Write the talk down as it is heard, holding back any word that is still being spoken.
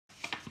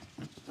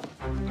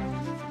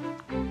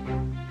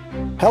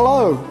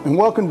Hello, and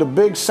welcome to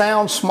Big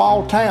Sound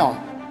Small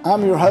Town.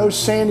 I'm your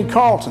host, Sandy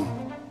Carlton.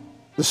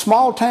 The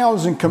small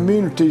towns and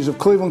communities of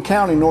Cleveland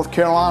County, North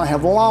Carolina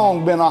have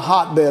long been a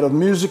hotbed of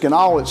music in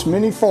all its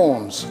many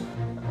forms.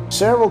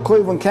 Several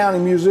Cleveland County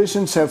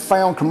musicians have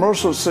found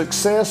commercial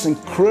success and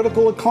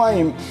critical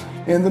acclaim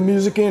in the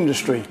music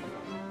industry.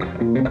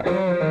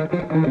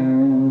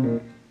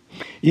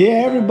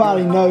 Yeah,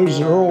 everybody knows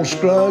that Earl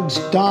Scruggs,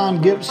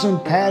 Don Gibson,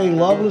 Patty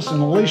Loveless,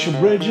 and Alicia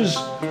Bridges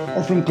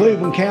are from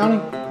Cleveland County.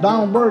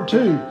 Donald Byrd,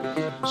 too.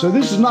 So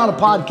this is not a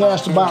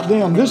podcast about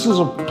them. This is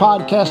a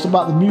podcast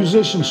about the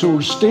musicians who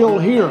are still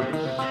here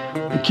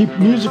and keep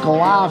music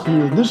alive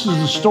here. This is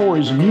the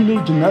stories, and you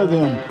need to know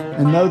them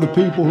and know the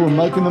people who are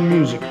making the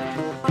music.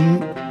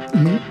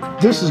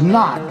 This is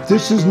not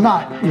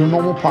your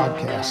normal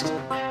podcast.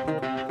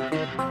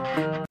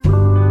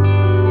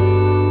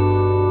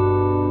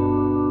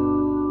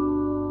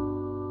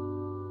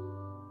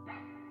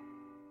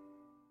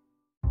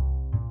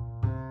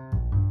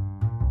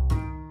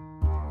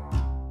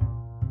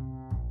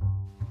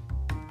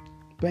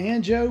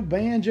 Banjo,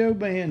 banjo,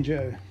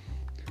 banjo.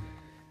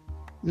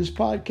 This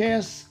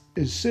podcast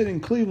is set in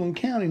Cleveland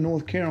County,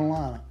 North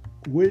Carolina,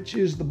 which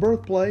is the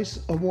birthplace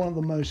of one of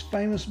the most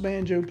famous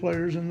banjo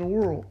players in the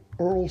world,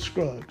 Earl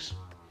Scruggs.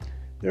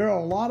 There are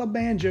a lot of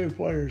banjo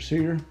players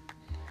here,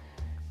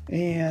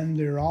 and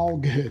they're all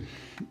good.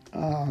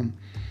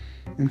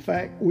 In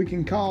fact, we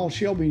can call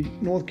Shelby,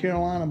 North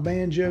Carolina,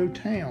 Banjo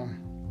Town.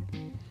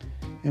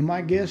 And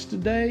my guest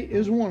today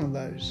is one of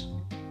those.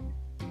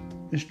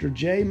 Mr.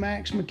 J.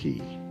 Max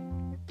Mckee.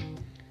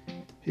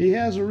 He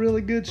has a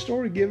really good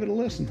story. Give it a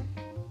listen.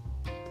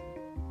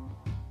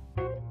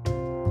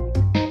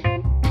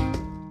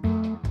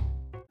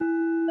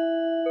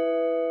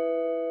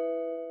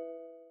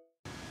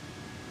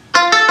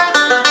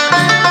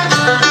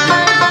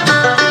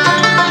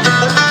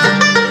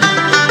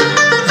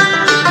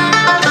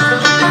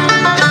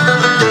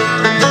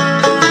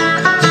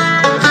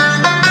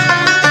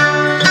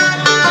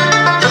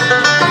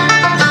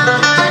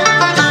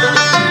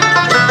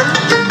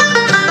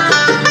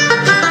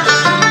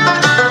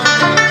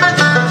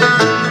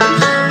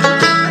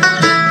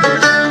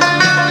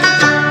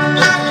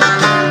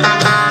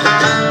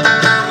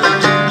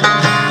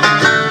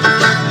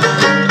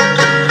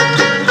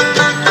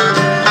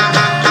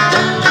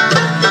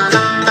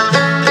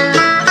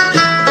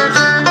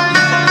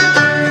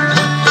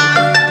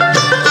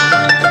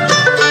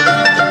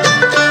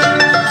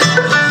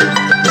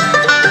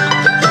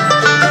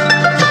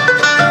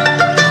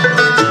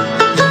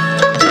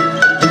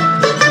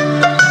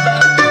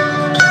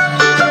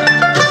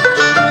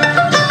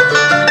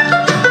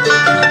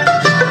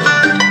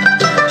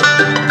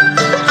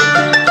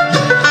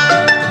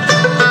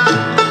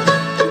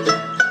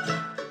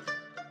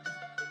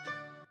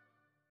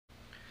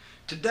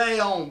 Today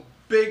on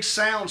Big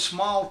Sound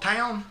Small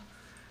Town,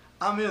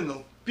 I'm in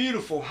the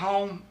beautiful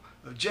home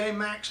of J.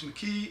 Max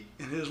Mckee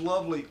and his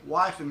lovely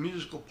wife and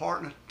musical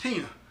partner,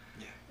 Tina.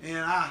 Yeah. And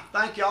I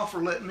thank y'all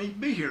for letting me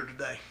be here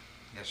today.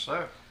 Yes,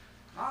 sir.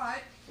 All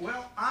right.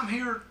 Well, I'm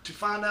here to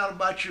find out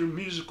about your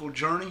musical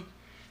journey.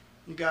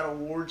 You got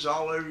awards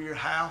all over your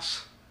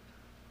house.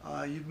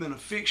 You've been a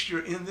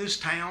fixture in this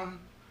town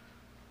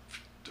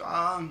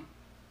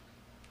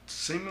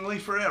seemingly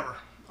forever.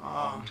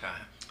 Long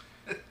time.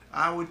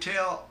 I would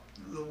tell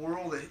the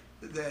world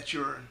that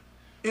you're an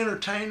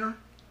entertainer.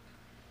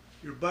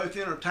 You're both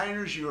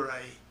entertainers. You're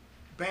a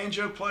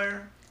banjo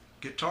player,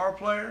 guitar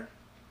player,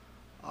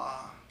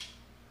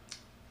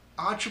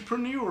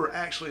 entrepreneur,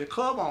 actually a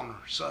club owner.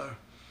 So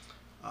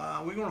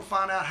we're going to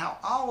find out how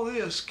all of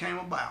this came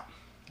about.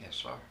 Yes,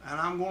 sir. And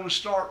I'm going to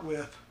start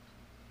with,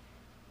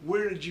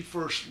 where did you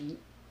first,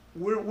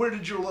 where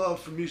did your love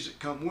for music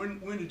come?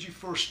 When did you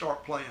first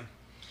start playing?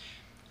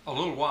 A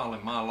little while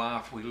in my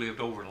life, we lived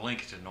over in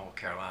Lincoln, North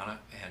Carolina,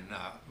 and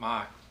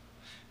my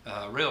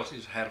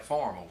relatives had a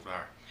farm over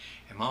there.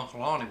 And my Uncle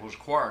Lonnie was a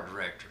choir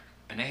director.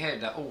 And they had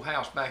that old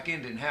house back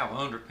then, didn't have an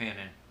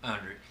underpinning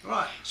under it.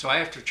 Right. So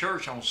after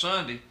church on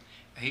Sunday,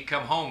 he'd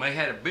come home. They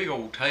had a big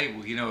old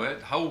table, you know,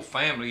 the whole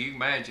family, you can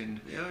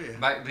imagine. Yeah, yeah.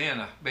 Back then,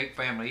 a big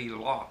family eat a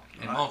lot.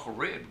 And right. my Uncle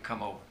Red would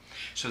come over.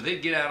 So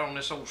they'd get out on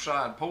this old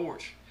side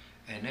porch,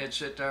 and they'd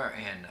sit there,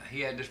 and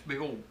he had this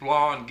big old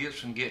blonde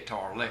Gibson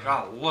guitar.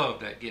 I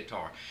loved that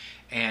guitar.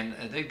 And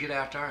they'd get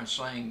out there and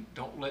sing,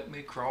 "Don't Let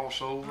Me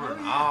Cross Over,"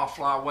 and "I'll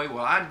Fly Away."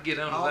 Well, I'd get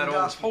under that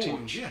old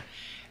porch. Yeah.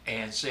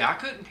 And see, I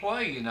couldn't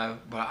play, you know,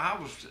 but I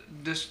was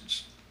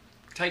just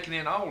taking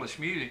in all this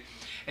music.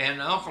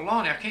 And Uncle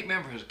Lonnie, I can't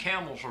remember if it was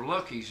Camels or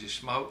Luckies he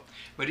smoked,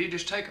 but he'd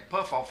just take a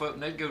puff off of it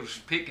and they'd go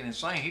picking and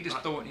singing. He'd just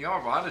throw it in the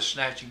yard. Well, I'd just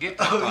snatch and get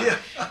that thing.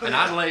 Yeah. And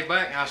I'd lay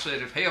back and I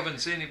said, if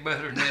heaven's any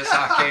better than this,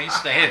 I can't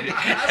stand it.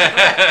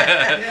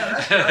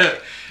 Yeah, that's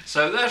right.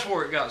 So that's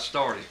where it got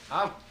started.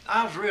 I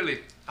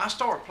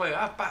started playing,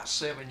 I was about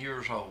 7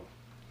 years old.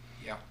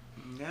 Yeah.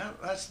 Yeah,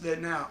 that's that.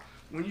 Now,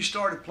 when you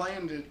started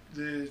playing,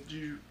 did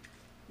you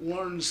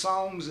learn the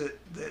songs that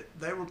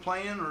they were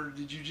playing, or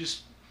did you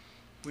just,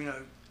 you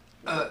know,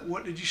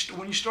 What did you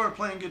when you started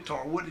playing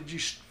guitar? What did you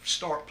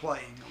start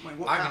playing? I mean,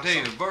 what I kind can of tell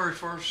you song? the very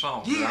first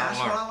song. Yeah, that that's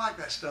I what learned. I like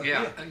that stuff.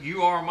 Yeah,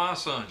 You Are My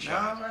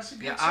Sunshine. No, that's a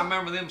good Yeah, song. I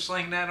remember them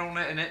singing that on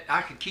that, and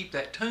I could keep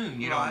that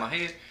tune, in my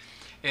head.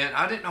 And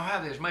I didn't know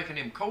how they was making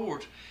them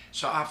chords,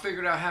 so I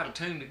figured out how to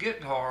tune the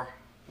guitar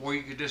where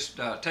you could just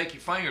take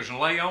your fingers and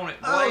lay on it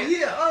and play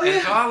it.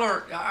 And so I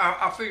learned,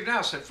 I figured out,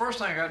 I said, first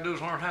thing I got to do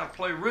is learn how to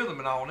play rhythm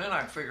and all, and then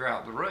I can figure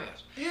out the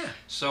rest. Yeah.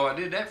 So I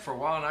did that for a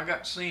while, and I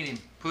got to seeing him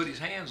put his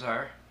hands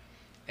there.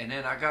 And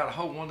then I got a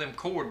hold of one of them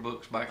chord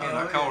books back then.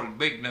 I called it a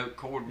big note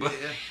chord book.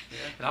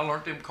 And I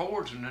learned them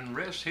chords, and then the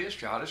rest is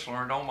history. I just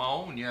learned on my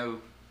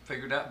own,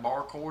 figured out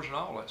bar chords and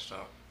all that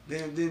stuff.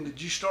 Then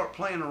did you start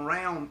playing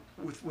around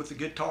with the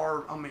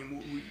guitar? I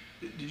mean,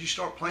 did you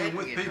start playing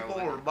with people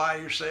or by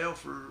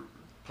yourself or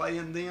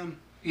playing then?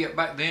 Yeah,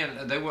 back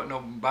then there wasn't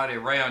nobody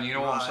around. You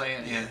know what I'm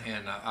saying? Yeah.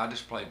 And I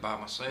just played by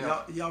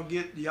myself. Y'all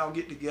get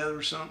together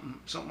or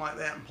something like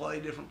that and play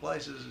different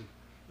places.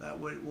 That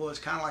what it was,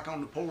 kind of like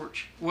on the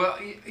porch. Well,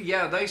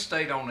 yeah, they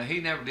stayed on it. He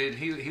never did.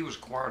 He was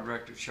choir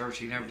director at church.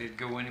 He never did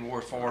go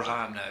anywhere as far as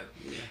I know.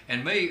 Yeah.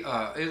 And me,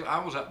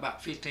 I was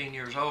about 15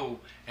 years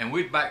old, and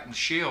we'd back in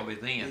Shelby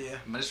then. Yeah.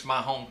 This is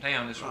my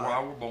hometown. This is where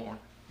I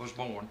was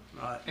born.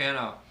 Right. And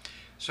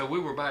so we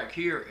were back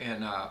here,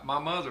 and my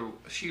mother,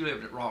 she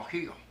lived at Rock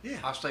Hill. Yeah.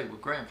 I stayed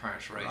with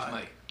grandparents raised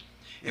me.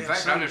 In Yeah,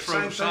 fact, I just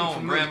wrote a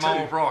song,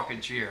 Grandma's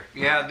Rocking Chair.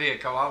 Yeah, I did,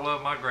 because I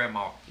love my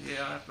grandma.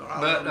 Yeah,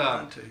 I love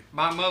mine too.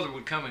 My mother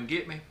would come and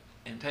get me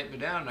and take me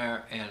down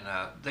there, and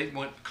they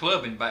went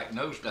clubbing back in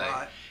those days.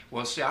 Right.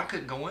 Well, see, I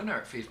couldn't go in there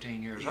at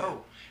 15 years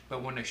old.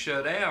 But when they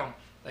shut down,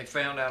 they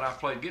found out I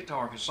played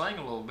guitar and could sing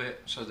a little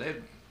bit, so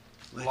they'd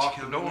lock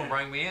the door and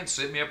bring me in,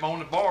 sit me up on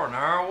the bar, and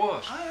there I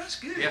was. Oh, that's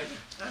good. Yeah.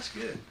 That's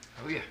good.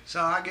 Oh, yeah.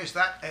 So I guess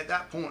that at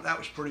that point, that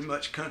was pretty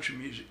much country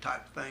music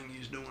type of thing you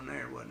was doing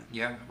there, wasn't it?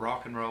 Yeah,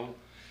 rock and roll.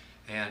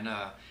 And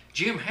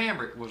Jim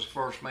Hambrick was the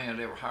first man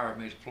that ever hired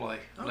me to play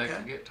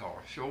electric guitar.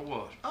 Sure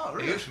was. Oh,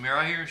 really? He was from here,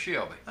 right here in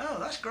Shelby. Oh,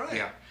 that's great.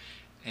 Yeah.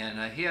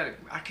 And he had,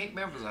 I can't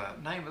remember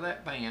the name of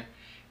that band,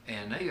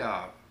 and they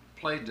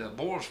played the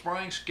Boiler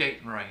Springs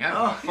Skating Ring. That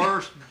was my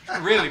first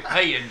really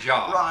paying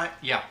job. Right.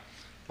 Yeah.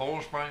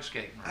 Boiler Springs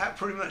Skating Ring. That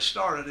pretty much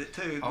started it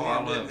too. Oh, then,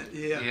 I love didn't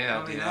it. it?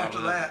 Yeah, I mean, I after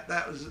love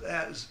that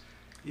was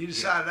you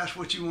decided that's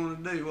what you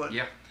wanted to do, wasn't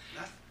it?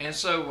 And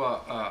so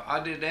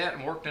I did that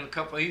and worked in a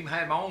couple, even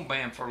had my own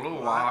band for a little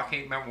while. I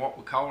can't remember what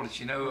we called it,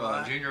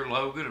 Junior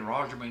Logan and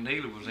Roger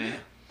McNeely was in it.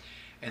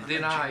 And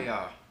then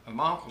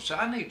my uncle said,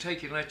 I need to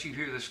take you and let you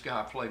hear this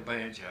guy play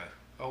banjo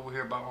over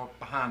here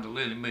behind the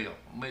Lily Mill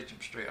on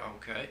Mitcham Street.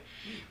 Okay.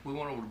 We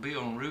went over to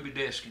Bill and Ruby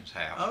Deskin's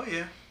house. Oh,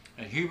 yeah.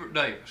 And Hubert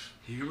Davis.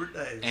 Hubert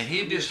Davis. And he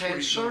had just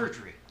had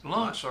surgery,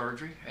 lung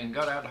surgery, and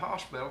got out of the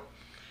hospital.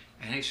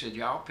 And he said,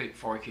 I'll pick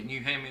for you. Can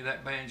you hand me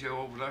that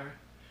banjo over there?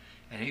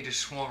 And he just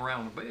swung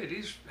around the bed.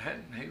 He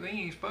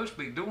ain't supposed to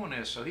be doing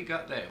this, so he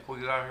got that.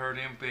 When I heard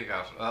him pick,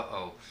 I said,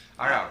 uh-oh,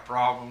 I got a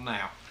problem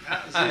now.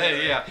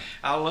 Yeah,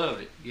 I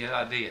loved it. Yeah,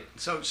 I did.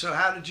 So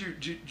how did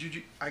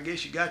you I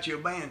guess you got you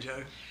a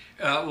banjo.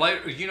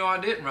 Later, I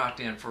didn't right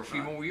then. For a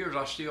few more years,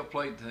 I still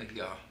played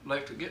the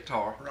electric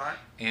guitar. Right.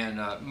 And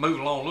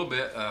moved along a little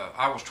bit.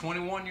 I was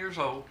 21 years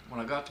old when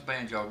I got the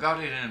banjo. I got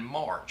it in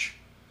March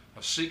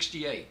of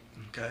 '68.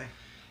 Okay.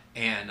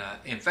 And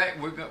in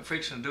fact, we're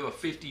fixing to do a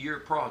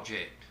 50-year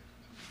project.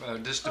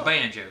 Just the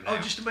banjo now. Oh,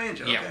 just the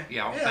banjo. Yeah, okay.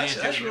 yeah. Banjo.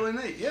 That's really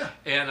neat. Yeah.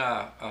 And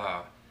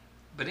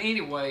but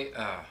anyway,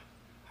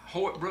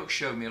 Hoyt Brooks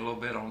showed me a little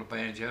bit on the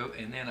banjo,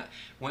 and then I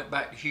went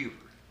back to Hubert,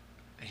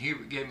 and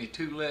Hubert gave me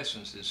 2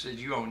 lessons and said,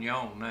 "You on your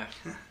own now."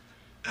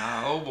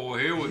 Oh boy,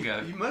 here we go.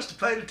 You must have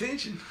paid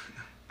attention.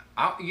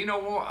 You know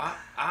what?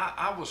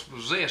 I was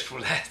possessed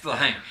with that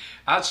thing.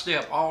 I'd stay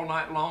up all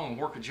night long and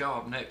work a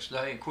job next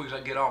day, and quick as I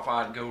get off,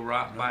 I'd go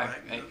right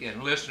back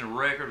and listen to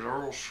records,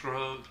 Earl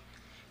Scruggs,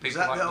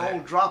 people like that. Is that the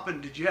old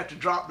dropping? Did you have to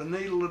drop the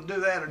needle to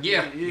do that? Or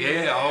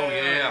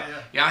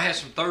Yeah, I had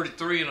some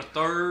 33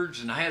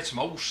 1/3s, and I had some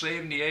old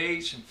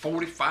 78s and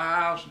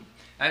 45s. And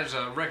that was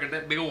a record,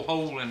 that big old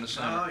hole in the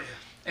center. Oh,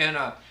 yeah.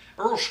 And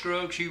Earl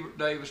Scruggs, Hubert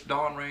Davis,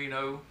 Don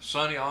Reno,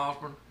 Sonny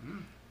Osborne.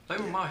 They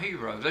were my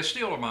heroes. They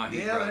still are my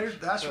heroes. Yeah,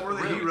 that's where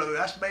the heroes.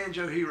 That's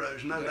banjo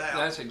heroes, no doubt.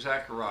 That's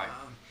exactly right.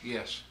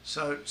 Yes.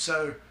 So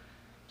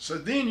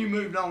then you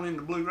moved on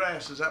into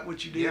bluegrass. Is that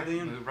what you did then?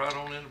 Yeah, moved right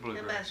on into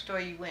bluegrass. Tell that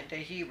story. You went to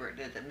Hubert,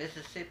 to the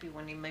Mississippi.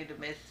 When you moved to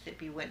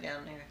Mississippi, you went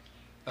down there.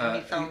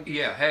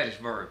 Yeah,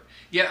 Hattiesburg.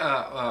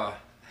 Yeah,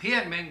 he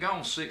hadn't been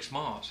gone 6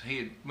 months. He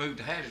had moved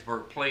to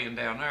Hattiesburg playing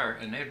down there,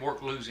 and they'd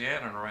worked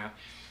Louisiana and around.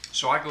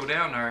 So I go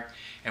down there,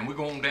 and we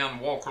go on down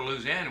to Walker,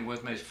 Louisiana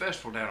with me. It's a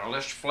festival down there.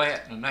 Lester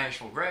Flatt and the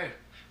Nashville Grass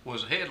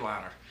was a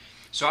headliner.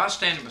 So I was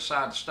standing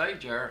beside the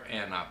stage there,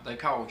 and they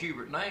called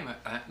Hubert name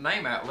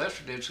out.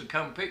 Lester did, so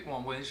come pick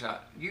one with him. He said,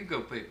 you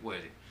go pick with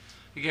him.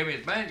 He gave me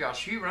his banjo. I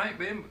said, Hubert ain't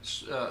been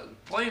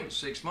playing for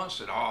 6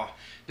 months. I said,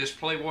 just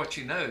play what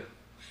you know.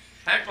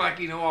 Act like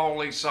you know all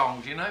these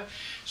songs,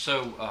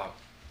 So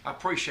I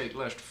appreciate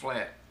Lester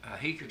Flatt.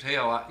 He could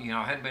tell, I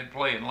hadn't been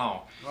playing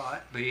long.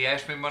 Right. But he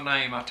asked me my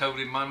name. I told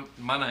him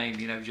my name,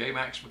 J.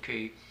 Max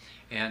Mckee.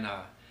 And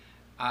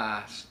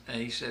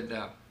he said,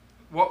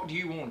 what do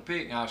you want to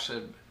pick? And I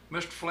said,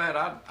 Mr. Flatt,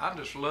 I'd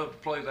just love to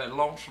play that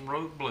Lonesome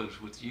Road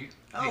Blues with you.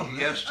 Oh,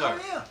 yes, sir.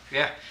 Oh, yeah.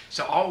 Yeah.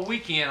 So all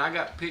weekend I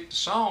got to pick the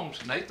songs,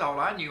 and they thought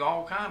I knew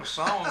all kinds of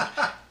songs.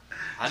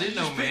 I didn't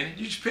know many.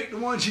 You just picked the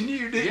ones you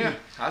knew, didn't you? Yeah,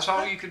 that's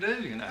all you could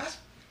do, you know.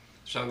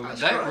 So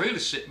that's that great. really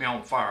set me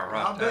on fire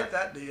right there. there. I bet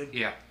that did.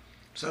 Yeah.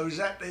 So is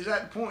that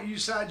the point you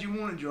decided you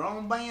wanted your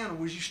own band, or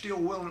was you still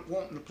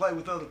wanting to play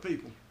with other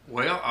people?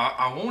 Well,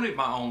 I wanted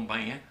my own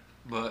band,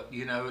 but,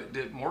 you know, it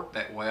didn't work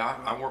that way.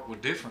 I worked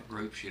with different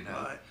groups, you know.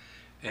 Right.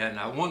 And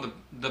one of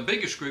the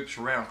biggest groups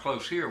around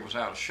close here was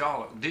out of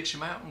Charlotte, Dixie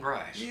Mountain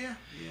Grass. Yeah,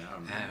 I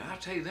remember. And I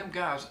tell you, them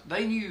guys,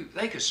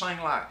 they could sing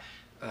like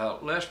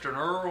Lester and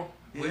Earl.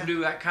 Yeah. We'd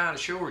do that kind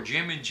of show, or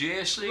Jim and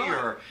Jesse, Right.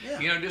 or, Yeah.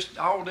 you know, just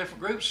all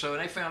different groups. So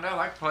they found out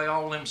I could play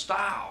all them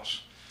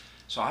styles.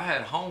 So I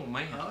had a home,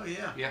 man. Oh,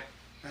 yeah. Yeah.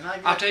 And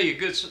I'll tell you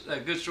a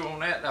good story on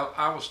that.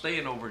 I was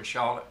staying over in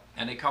Charlotte,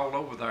 and they called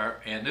over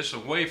there, and this is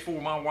way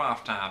before my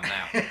wife time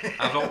now.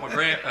 I was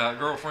at my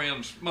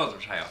girlfriend's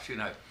mother's house, you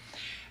know.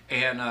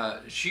 And I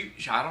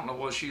don't know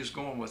whether she was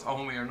going with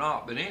Omi or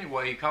not, but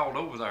anyway, he called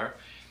over there,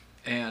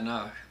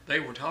 and they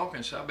were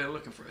talking, so I've been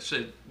looking for it. I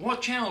said,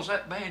 what channel's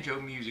that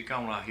banjo music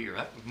on out here?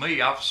 That was me.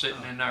 I was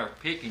sitting in there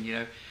picking, you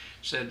know.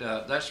 Said,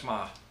 that's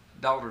my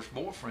daughter's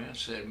boyfriend.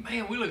 Said,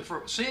 man, we looking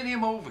for, send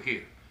him over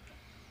here.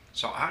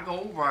 So I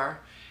go over there,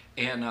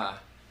 and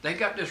they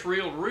got this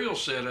reel-to-reel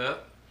set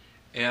up,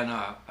 and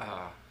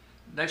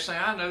next thing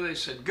I know, they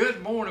said,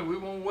 good morning, we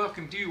want to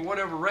welcome you to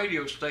whatever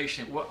radio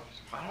station.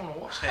 I don't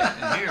know what's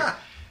happening here.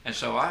 And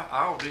so I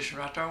auditioned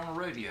right there on the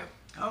radio.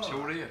 Oh,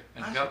 Sure did,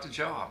 and got the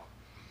job.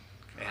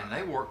 And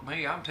they worked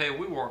me. I'm telling you,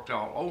 we worked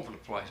all over the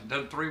place.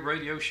 Done 3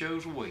 radio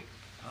shows a week.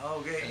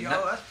 Oh, yeah,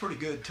 And that's pretty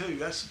good too.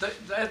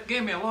 That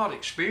gave me a lot of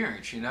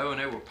experience, you know, and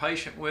they were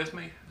patient with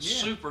me. Yeah.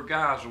 Super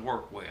guys to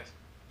work with.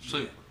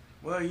 Super. Yeah.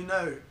 Well,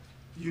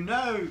 you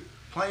know,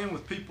 playing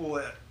with people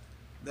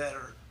that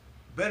are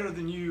better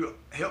than you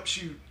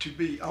helps you to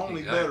be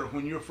only Exactly. better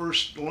when you're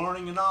first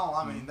learning and all.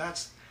 I mean,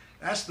 that's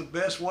the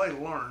best way to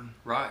learn.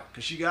 Right.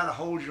 Because you got to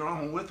hold your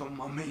own with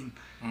them. I mean,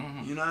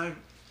 you know,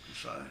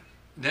 so.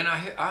 Then I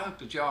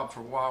hooked a job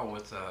for a while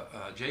with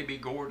J.B.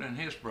 Gordon and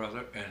his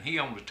brother, and he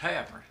owned a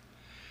tavern.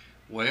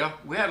 Well,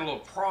 we had a little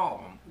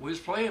problem. We was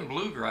playing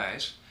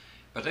bluegrass,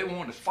 but they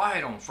wanted to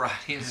fight on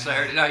Friday and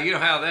Saturday. Now, you know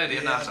how that is.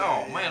 And I said,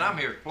 oh, man, I'm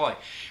here to play.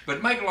 But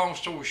to make a long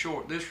story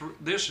short,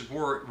 this is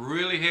where it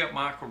really helped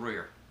my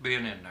career,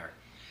 being in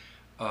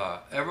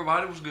there.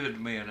 Everybody was good to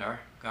me in there,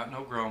 got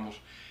no grumbles.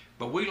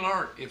 But we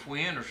learned if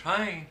we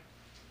entertained,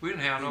 we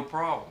didn't have no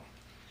problem.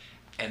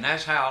 And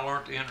that's how I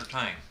learned to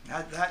entertain.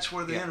 That's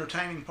where the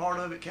entertaining part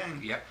of it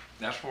came. Yep,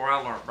 that's where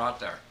I learned right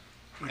there.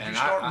 Did And you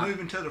start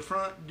moving to the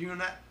front during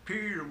that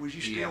period, or was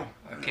you still? Yeah,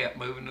 I kept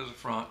moving to the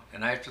front,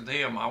 and after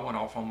them, I went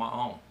off on my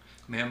own.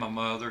 Me and my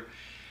mother,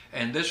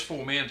 and this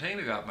before me and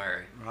Tina got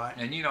married. Right.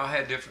 And you know, I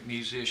had different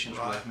musicians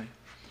Right. with me,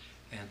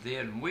 and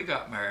then we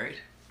got married,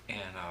 and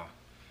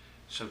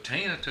so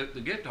Tina took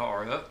the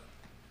guitar up,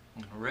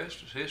 and the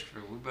rest is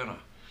history. We've been a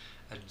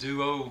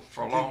duo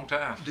for a long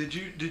time. Did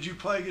you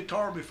play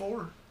guitar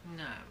before?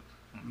 No.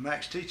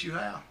 Max teach you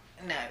how?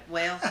 No.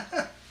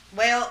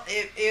 Well,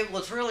 it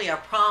was really a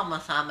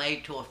promise I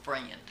made to a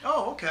friend.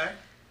 Oh, okay.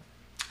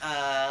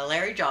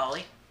 Larry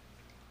Jolly.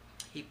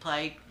 He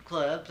played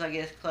clubs, I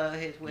guess,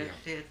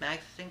 his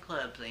Max's in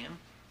clubs then.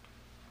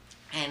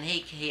 And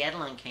he had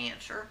lung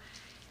cancer,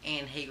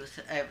 and he was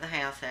at the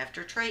house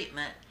after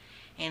treatment.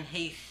 And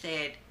he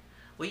said,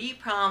 will you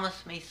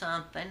promise me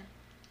something?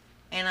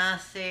 And I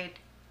said,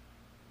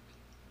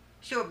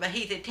 sure. But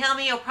he said, tell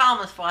me your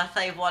promise before I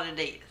say what it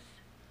is.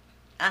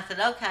 I said,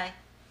 okay,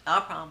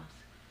 I'll promise.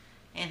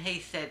 And he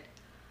said,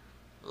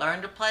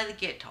 learn to play the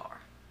guitar.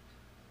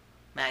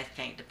 Max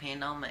can't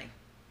depend on me.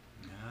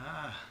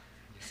 Ah.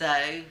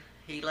 So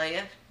he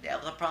left. That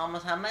was a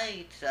promise I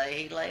made. So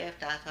he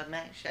left. I said,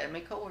 Max, show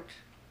me chords.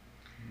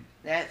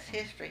 That's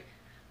history.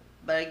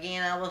 But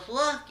again, I was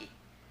lucky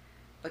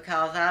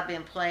because I've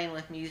been playing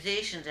with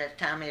musicians at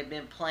the time. I had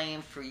been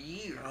playing for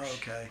years. Oh,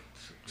 okay.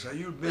 So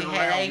you've been We around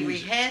had Avery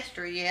music.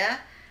 Hester, yeah.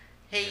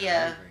 He,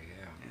 Yeah.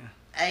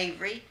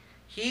 Avery,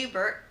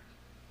 Hubert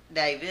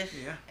Davis,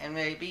 Yeah. and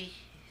Ruby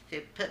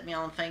said, put me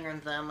on finger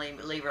and thumb,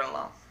 leave her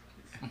alone.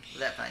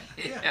 That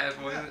thing. Yeah,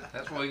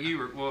 that's what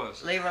Hubert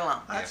was. Leave her alone.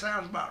 That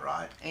sounds about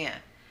right. Yeah.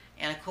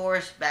 And of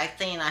course, back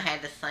then I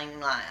had to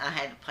I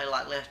had to play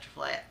like Lester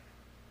Flatt,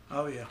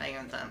 Oh yeah. finger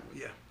and thumb.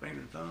 Yeah, finger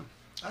and thumb.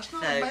 That's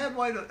not So- a bad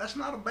way to. That's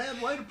not a bad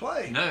way to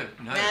play. No.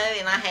 No,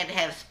 and I had to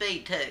have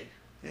speed too.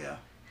 Yeah.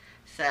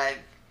 So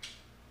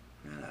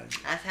You know,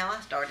 that's how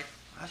I started.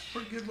 that's a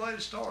pretty good way to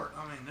start.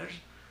 I mean, there's.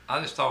 I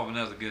just thought of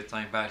another good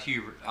thing about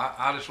Hubert.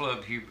 I just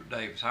loved Hubert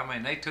Davis. I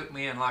mean, they took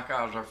me in like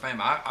I was their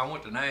family. I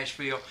went to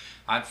Nashville.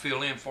 I'd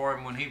fill in for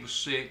him when he was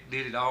sick,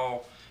 did it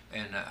all.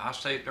 And I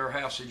stayed at their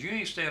house. Said, you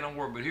ain't staying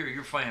nowhere but here,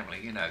 your family,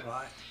 you know.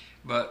 Right.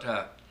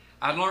 But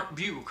I learned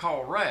bugle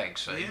call rag,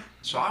 see. Yeah.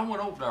 So I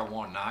went over there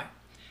one night,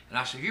 and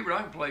I said, Hubert,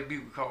 I can play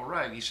bugle call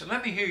rag. He said,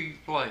 let me hear you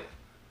play it.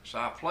 So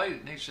I played it,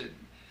 and he said,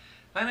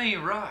 That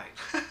ain't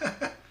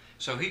right.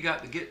 So he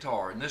got the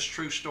guitar, and this is a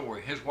true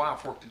story. His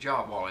wife worked the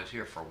job while he was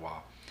here for a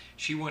while.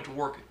 She went to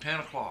work at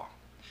 10 o'clock.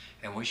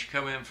 And when she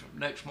come in from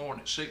next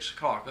morning at 6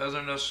 o'clock, other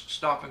than us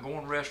stopping,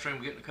 going to the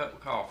restroom, getting a cup of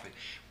coffee,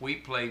 we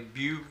played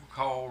Bugle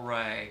Call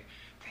Rag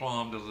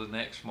plumb to the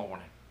next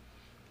morning.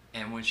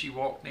 And when she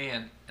walked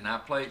in and I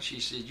played, she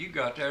said, "You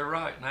got that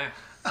right now."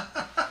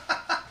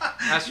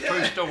 That's a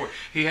true story.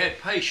 He had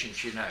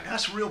patience, you know.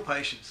 That's real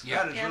patience.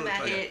 Yeah. That is really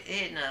patience.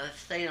 Hitting a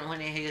stadium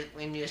when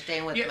you were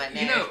staying with Yeah, him at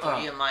you know,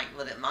 Nashville, you Mike,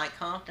 was it Mike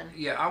Compton?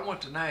 Yeah, I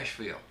went to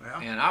Nashville, Yeah.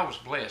 and I was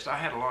blessed. I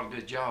had a lot of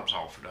good jobs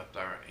offered up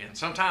there, and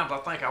sometimes I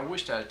think I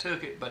wished I'd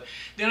took it, but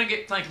then I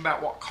get thinking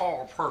about what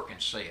Carl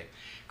Perkins said.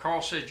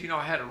 Carl said,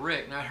 I had a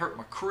wreck, and that hurt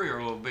my career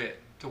a little bit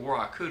to where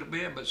I could have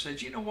been, but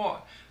said, you know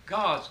what?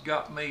 God's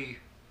got me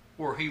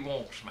where he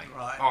wants me,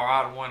 right. or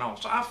I'd have went on.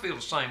 So I feel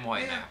the same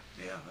way now.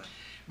 Yeah.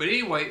 But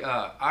anyway,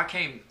 I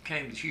came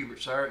to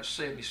Hubert's there at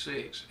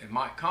 76, and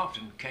Mike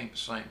Compton came at the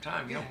same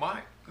time. You know,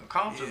 Mike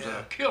Compton's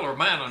a killer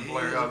mandolin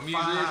player, a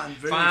musician,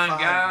 fine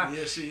guy.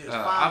 Yes, he is.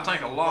 I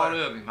think a lot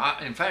of him.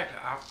 In fact,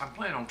 I'm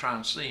planning on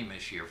trying to see him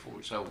this year before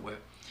it's over with.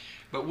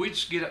 But we'd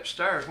just get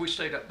upstairs. We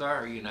stayed up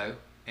there, and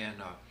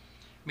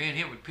me and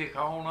him would pick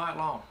all night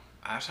long.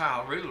 That's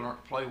how I really learned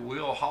to play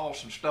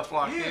wheelhouse and stuff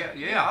like that.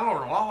 Yeah, I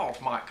learned a lot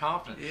off Mike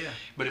Compton. Yeah.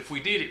 But if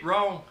we did it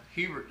wrong,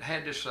 he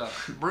had this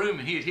broom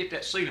and he'd hit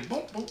that ceiling,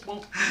 boom, boom,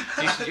 boom.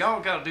 He said,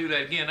 "Y'all got to do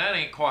that again. That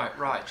ain't quite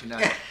right,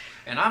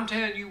 And I'm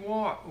telling you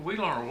what, we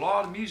learned a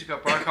lot of music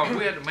up there because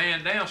we had the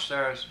man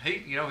downstairs.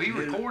 He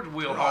recorded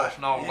wheelhouse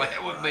and all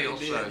that with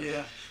Bill.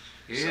 Yeah.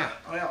 So,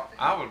 well,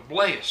 I was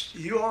blessed.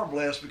 You are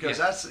blessed because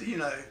that's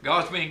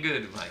God's been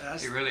good to me.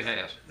 He really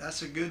has.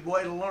 That's a good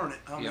way to learn it.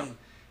 I mean,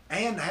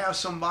 and to have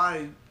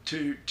somebody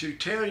to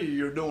tell you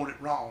you're doing it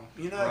wrong.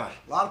 Right. A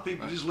lot of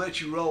people just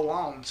let you roll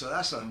on. So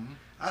that's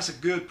a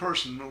good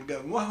person to go,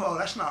 whoa,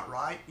 that's not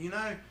right.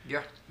 Yeah.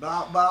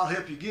 But I'll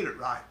help you get it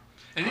right.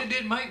 And it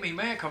did make me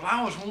mad because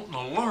I was wanting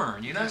to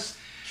learn. That's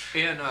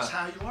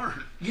how you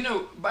learn.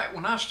 Back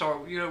when I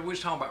started, we was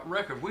talking about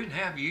records. We didn't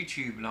have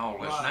YouTube and all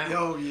this right. now.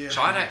 Oh, yeah.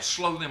 So I'd have to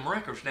slow them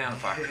records down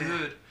if I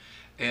could.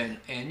 And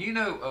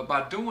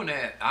by doing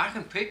that, I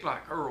can pick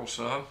like Earl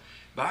some,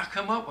 but I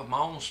come up with my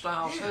own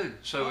style too.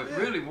 So it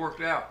really worked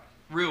out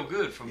real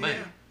good for me.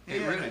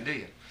 It really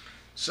did.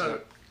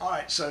 So, all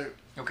right, so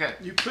okay,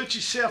 you put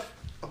yourself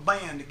a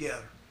band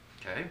together.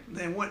 Okay.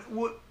 Then what?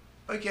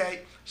 Okay,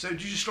 so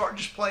did you start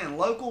just playing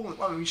local?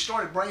 I mean, you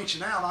started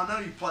branching out. I know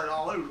you played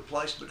all over the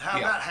place, but how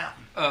did that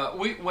happen?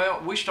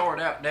 We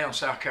started out down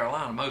South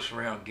Carolina, most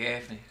around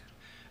Gaffney.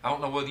 I don't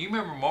know whether you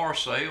remember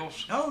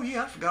Marcel's. Oh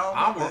yeah, I forgot all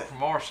about I worked for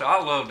Marcel.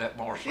 I loved that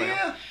Marcel.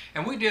 Yeah.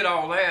 And we did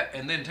all that,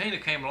 and then Tina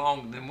came along,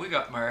 and then we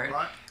got married.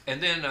 Right.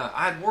 And then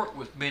I'd worked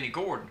with Benny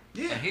Gordon,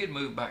 Yeah. and he'd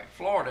moved back to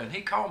Florida, and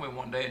he called me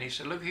one day, and he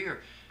said, "Look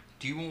here,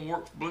 do you want to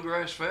work for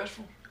Bluegrass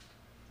Festival?"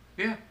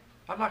 "Yeah,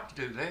 I'd like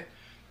to do that."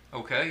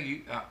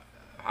 "Okay,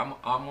 I'm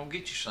gonna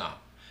get you some."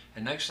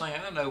 And next thing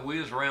I know,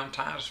 we was around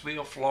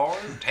Titusville,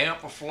 Florida,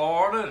 Tampa,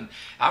 Florida, and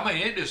I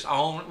mean,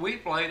 we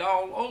played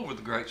all over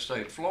the great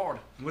state of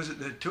Florida. Was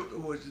it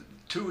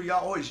two of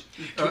y'all always?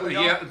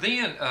 Yeah.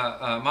 Then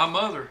my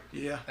mother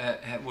was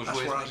That's with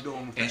where me, I was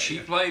going with and that, she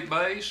played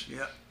bass,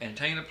 Yeah. and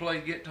Tina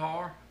played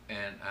guitar,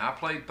 and I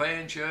played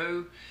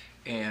banjo,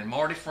 and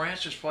Marty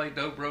Francis played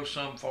dobro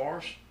some for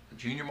us.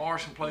 Junior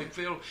Morrison played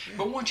fiddle.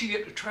 But once you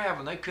get to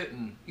traveling, they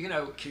couldn't,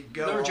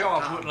 go their all jobs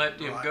the time. wouldn't let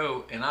them Right.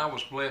 go, and I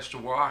was blessed to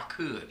where I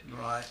could.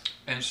 Right.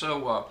 And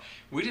so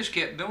we just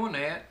kept doing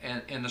that,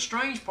 and the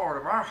strange part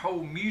of our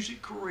whole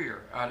music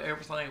career, out of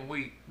everything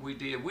we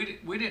did,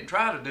 we didn't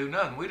try to do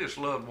nothing. We just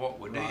loved what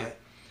we did. Right.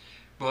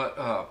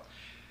 But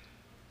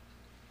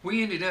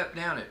we ended up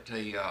down at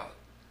the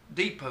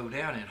depot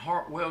down in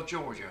Hartwell,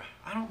 Georgia.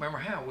 I don't remember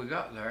how we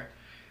got there,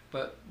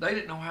 but they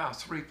didn't know how a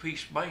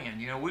three-piece band,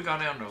 we got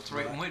down to a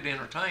three, and we'd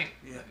entertain,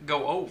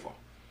 go over.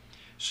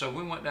 So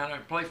we went down there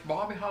and played for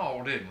Bobby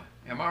Hall, didn't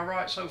we? Am I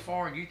right so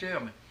far? You tell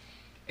me.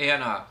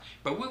 And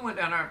but we went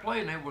down there and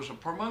played, and there was a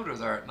promoter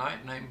there at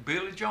night named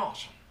Billy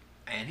Johnson,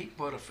 and he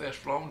put a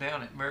festival on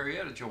down at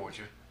Marietta,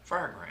 Georgia,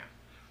 fairground.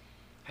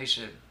 He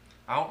said,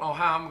 "I don't know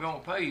how I'm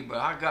going to pay you, but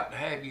I got to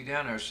have you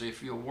down there to see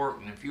if you'll work,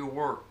 and if you'll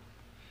work,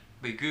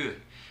 be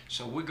good."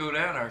 So we go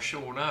down there,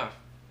 sure enough,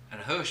 and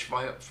a hush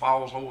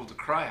falls over the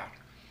crowd.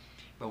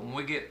 But when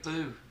we get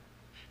through,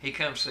 he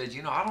comes and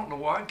says, "I don't know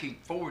why I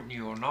keep forwarding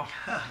you or not."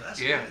 That's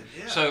good.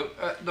 Yeah. So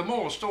the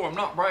moral of the story, I'm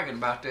not bragging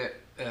about that.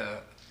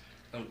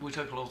 We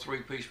took a little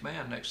three-piece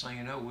band. Next thing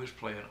you know, we was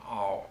playing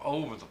all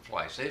over the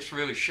place. It's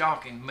really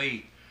shocking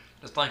me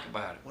to think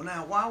about it. Well,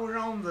 now, while we're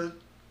on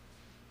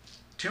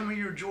tell me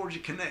your Georgia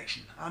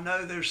connection. I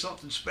know there's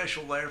something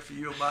special there for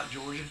you about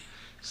Georgia.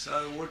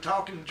 So we're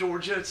talking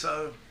Georgia,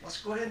 so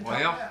let's go ahead and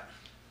talk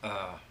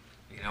about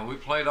it. We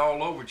played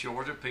all over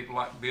Georgia. People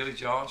like Billy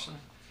Johnson,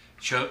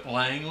 Chuck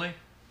Langley.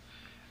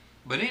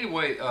 But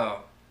anyway, who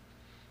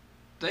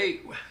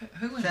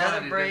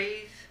invited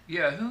us?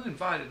 Yeah, who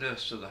invited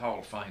us to the Hall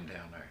of Fame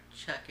down there?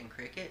 Chuck and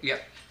Cricket. Yeah,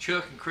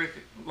 Chuck and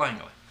Cricket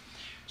Langley.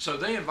 So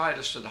they invited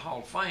us to the Hall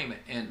of Fame,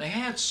 and they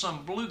had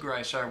some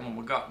bluegrass there when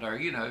we got there,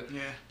 you know.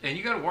 Yeah. And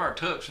you got to wear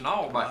tux and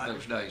all back Right.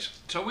 those days.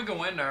 So we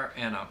go in there,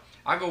 and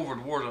I go over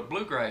to where the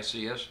bluegrass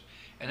is,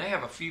 and they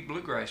have a few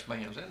bluegrass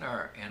bands in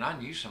there, and I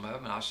knew some of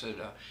them, and I said,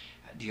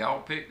 do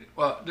y'all pick,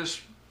 well,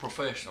 just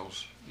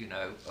professionals, you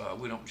know,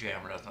 we don't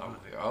jam or nothing over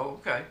here. Oh,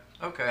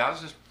 okay. I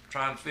was just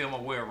trying to feel my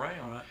way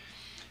around. Right.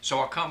 So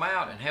I come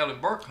out, and Helen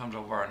Burke comes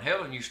over, and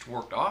Helen used to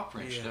work the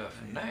opera and Yeah,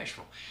 stuff in yeah.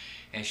 Nashville.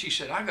 And she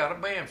said, I got a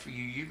band for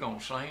you, you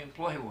gonna sing and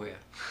play with.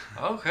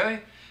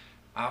 Okay.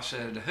 I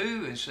said,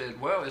 who? And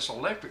said, well, it's an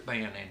electric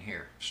band in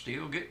here.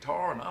 Steel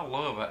guitar, and I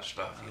love that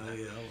stuff. You know?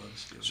 Yeah, I love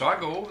steel. So I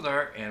go over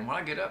there, and when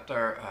I get up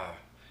there,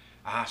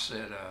 I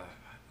said,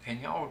 can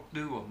y'all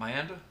do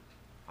Amanda?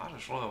 I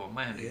just love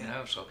Amanda, you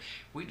know. So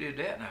we did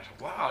that, and I said,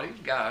 wow,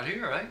 these guys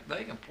here,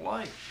 they can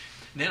play.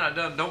 And then I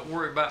done Don't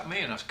Worry About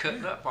Me, and I was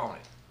cutting up on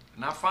it.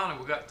 And I finally,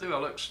 we got through, I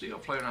looked at the steel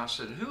player, and I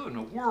said, who in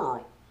the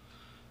world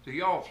do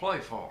y'all play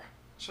for?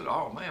 I said,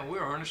 oh man,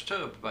 we're Ernest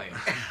Tubbs band.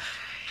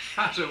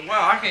 I said,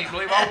 wow, I can't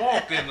believe I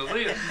walked into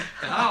this.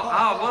 And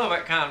I love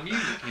that kind of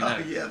music, you know.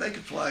 Oh, yeah, they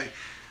could play.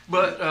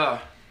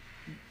 But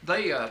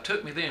they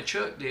took me then,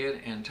 Chuck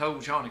did, and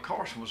told Johnny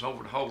Carson was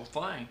over the whole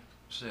thing.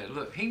 Said,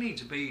 look, he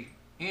needs to be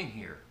in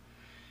here.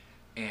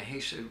 And he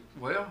said,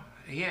 well,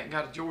 he ain't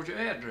got a Georgia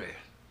address.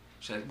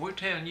 Said, we're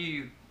telling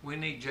you we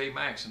need J.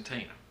 Max and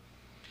Tina.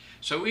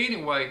 So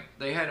anyway,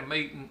 they had a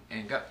meeting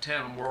and got to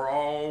tell them where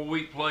all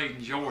we played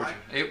in Georgia.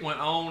 Right. It went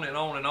on and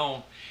on and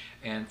on.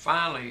 And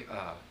finally,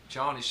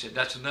 Johnny said,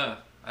 that's enough.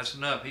 That's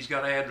enough. He's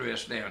got an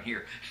address down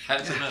here.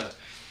 That's enough.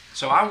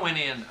 So I went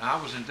in.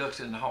 I was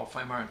inducted in the Hall of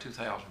Fame in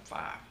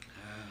 2005.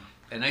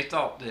 And they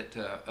thought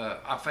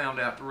that I found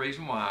out the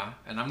reason why,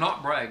 and I'm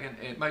not bragging,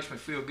 it makes me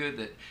feel good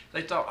that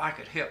they thought I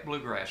could help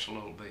bluegrass a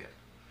little bit.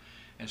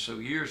 And so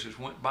years has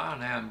went by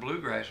now, and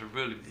bluegrass has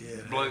really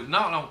blew.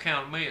 Not on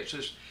account of me, it's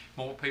just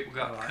more people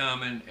got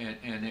coming,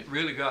 and it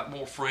really got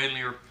more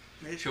friendlier.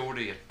 It sure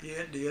did. Yeah,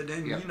 it did.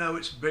 And you know,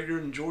 it's bigger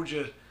in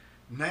Georgia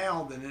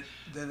now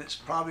than it's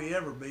probably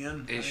ever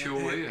been. It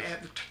sure is.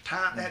 At the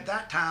time, at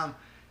that time,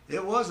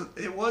 it wasn't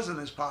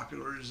as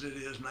popular as it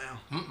is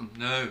now.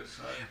 No.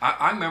 So.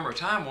 I remember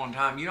one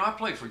time, you know, I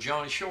played for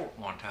Johnny Short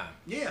one time.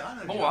 Yeah, I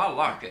know. Boy, Johnny. I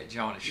liked that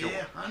Johnny Short.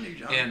 Yeah, I knew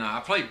Johnny. And I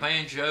played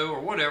banjo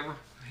or whatever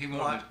he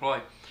wanted to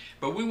play.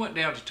 But we went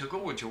down to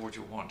Toccoa,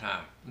 Georgia one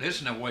time. This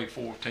is no way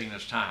 14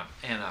 this time.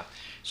 And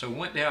so we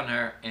went down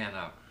there, and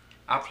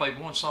I played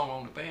one song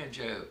on the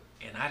banjo,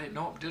 and I didn't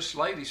know it. This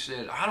lady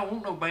said, I don't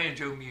want no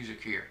banjo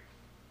music here.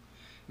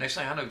 Next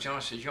thing I know,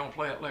 Johnny said, you want to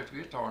play that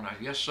electric guitar? And I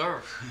said, yes,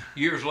 sir.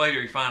 Years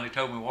later, he finally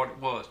told me what it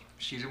was.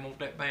 She didn't want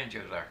that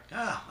banjo there.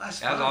 Oh,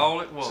 that's all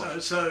it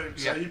was. So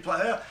you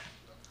play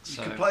you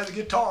could play the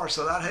guitar,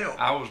 so that helped.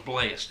 I was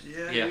blessed.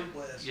 Yeah, you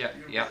were blessed. Yeah,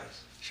 you were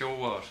blessed. Sure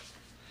was.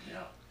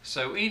 Yeah.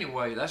 So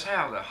anyway, that's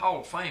how the Hall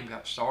of Fame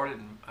got started,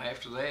 and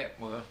after that,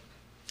 well,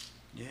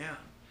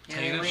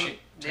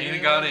 Tina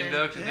got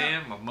inducted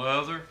in, my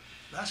mother.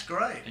 That's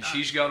great. And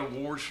she's got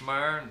awards from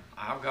there, and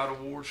I've got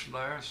awards from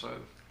there, so.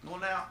 Well,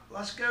 now,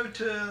 let's go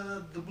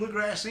to the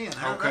Bluegrass Inn.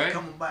 How did that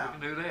come about? We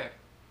can do that.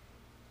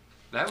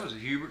 That was a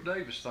Hubert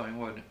Davis thing,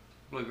 wasn't it?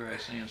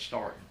 Bluegrass Inn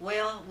starting.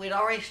 Well, we'd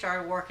already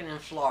started working in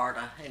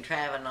Florida and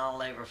traveling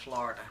all over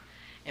Florida.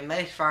 And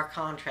most of our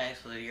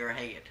contracts was a year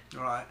ahead.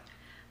 Right.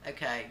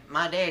 Okay,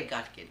 my dad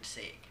got to get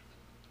sick.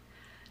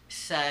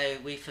 So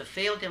we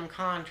fulfilled them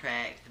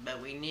contracts,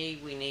 but we knew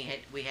we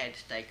had to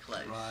stay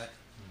close. Right.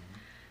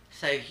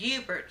 So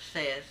Hubert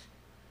says,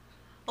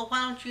 well,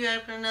 why don't you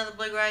open another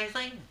Bluegrass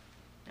Inn?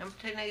 Number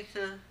 2 needs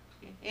to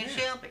in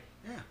Shelby.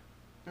 Yeah.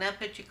 And that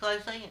put you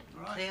close in.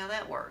 Right. See how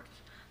that works.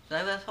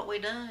 So that's what we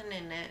done,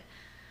 and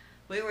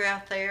we were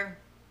out there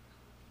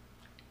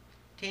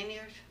 10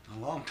 years. A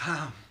long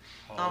time.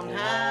 Long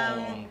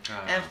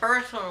time. And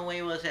first one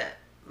we was at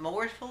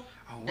Mooresville.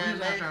 Oh, we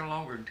was out there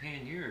longer than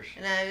 10 years.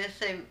 No, let's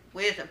see,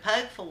 we was at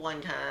Pokeville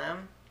one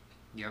time.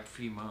 Yeah, a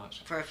few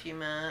months. For a few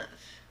months.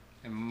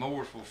 And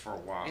Mooresville for a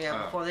while.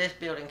 Yeah, before this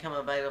building come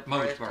available.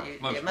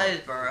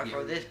 Moseboro,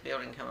 before this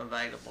building come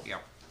available.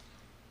 Yep.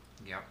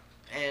 Yep.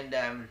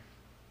 And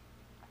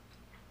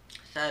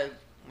so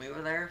we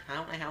were there. I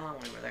don't know how long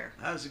we were there.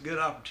 That was a good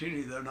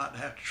opportunity, though, not to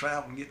have to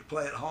travel and get to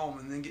play at home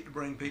and then get to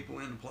bring people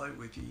in to play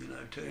with you,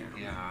 too.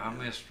 Yeah, I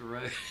missed the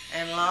road.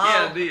 And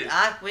I did.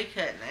 We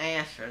couldn't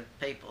answer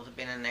people who've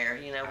been in there.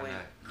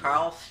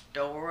 Carl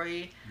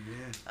Story.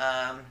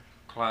 Yeah.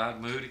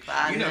 Clyde Moody.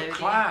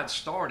 Clyde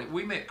started,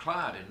 we met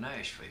Clyde in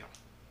Nashville.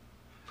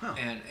 Huh.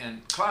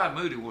 And Clyde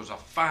Moody was a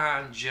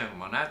fine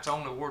gentleman. That's the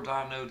only words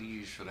I know to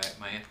use for that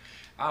man.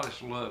 I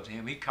just loved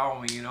him. He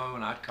called me, and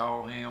I'd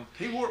call him.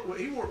 He worked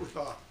with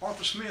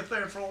Arthur Smith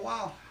there for a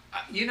while.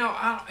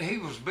 He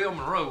was Bill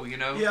Monroe,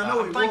 Yeah, I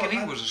know I'm thinking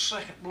he was a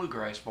second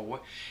bluegrass boy.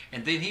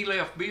 And then he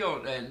left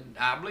Bill, and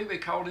I believe they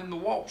called him the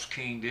Waltz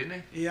King, didn't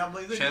they? Yeah, I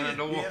believe they did.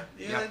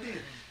 Yeah, they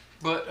did.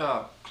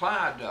 But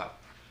Clyde,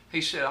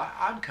 he said,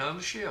 I'd come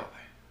to Shelby.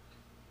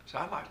 So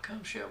I'd like to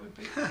come to Shelby and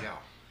pick y'all.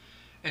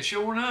 And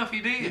sure enough,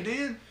 he did. He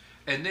did?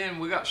 And then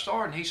we got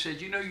started, and he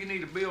said, you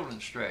need a building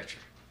stretcher.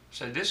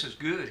 Said, this is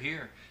good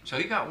here. So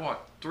he got,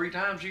 what, 3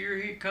 times a year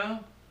he'd come?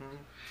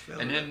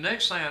 And then the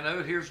next thing I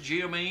know, here's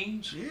Jim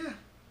Eanes. Yeah.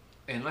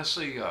 And let's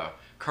see,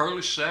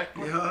 Curly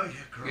Seckler. Yeah,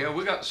 Curly. Yeah,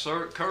 we got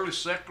Curly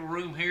Seckler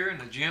room here and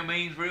the Jim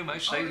Eanes room. They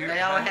stayed here. They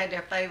all had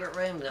their favorite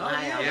rooms in the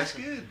house. Yeah, that's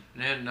good.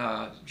 And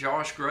then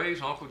Josh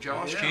Graves, Uncle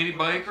Josh, Kenny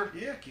Baker.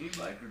 Yeah, Kenny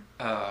Baker.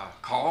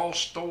 Carl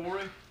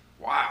Story.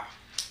 Wow.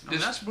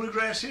 That's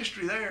bluegrass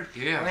history there.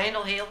 Yeah.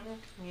 Randall Hilton.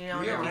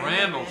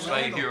 Randall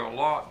stayed here a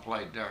lot and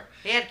played there.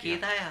 He had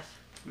Keith House.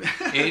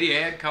 Eddie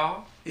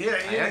Adcock. Yeah,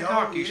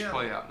 Adcock used to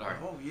play out there.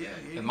 Oh, yeah.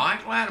 And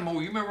Mike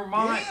Lattimore, you remember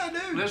Mike? Yeah,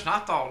 I do. Listen, I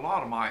thought a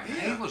lot of Mike.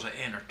 Yeah. He was an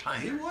entertainer.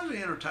 He was an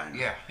entertainer.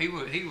 Yeah, he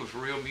was a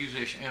real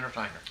musician,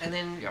 entertainer. And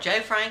then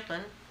Joe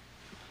Franklin.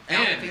 I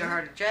don't know if you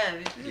heard of Joe.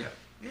 Yeah.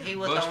 He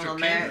was Buster on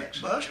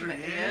American. Buster,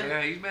 yeah.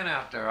 Yeah, he's been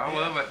out there. I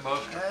love that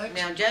Buster.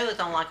 Now Joe was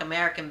on like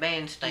American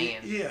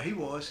Bandstand. Yeah, he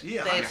was.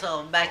 Yeah.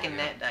 So back in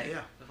that day.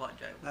 Yeah. Was what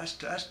Joe was.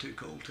 That's too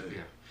cool too.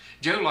 Yeah.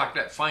 Joe liked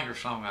that finger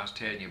song I was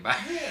telling you about.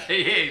 Yeah.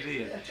 He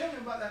did. Yeah, tell me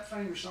about that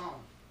finger song.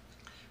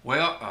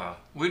 Well,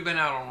 we'd been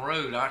out on the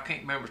road. I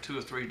can't remember 2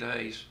 or 3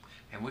 days,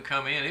 and we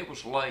come in. It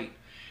was late.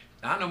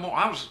 I know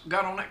more.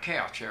 Got on that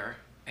couch there,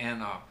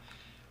 and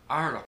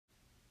I heard a.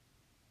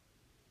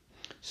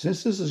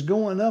 Since this is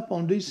going up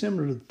on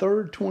December the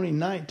 3rd,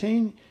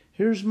 2019,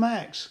 here's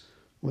Max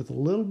with a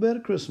little bit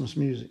of Christmas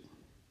music.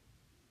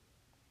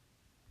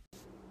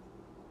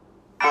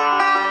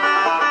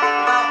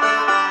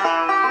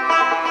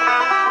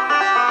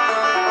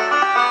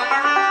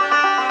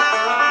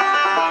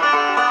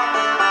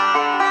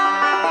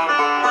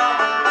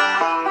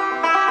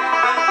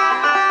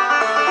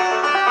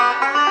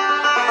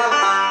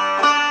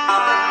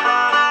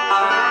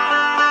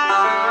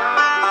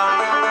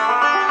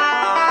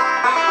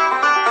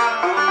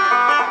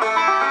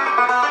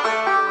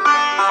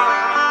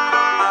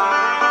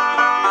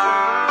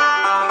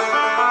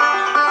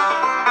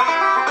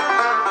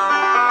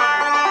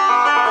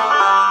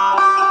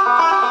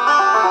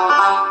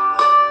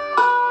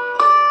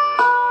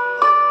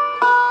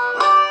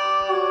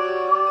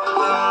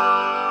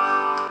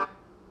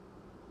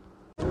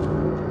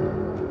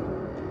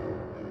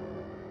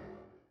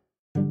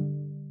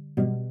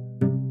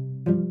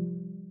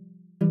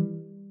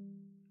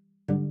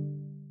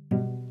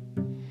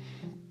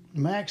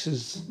 Max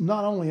is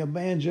not only a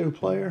banjo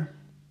player,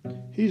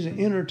 he's an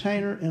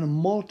entertainer and a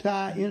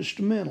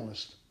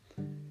multi-instrumentalist.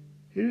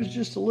 Here's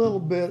just a little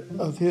bit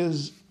of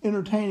his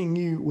entertaining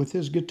you with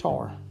his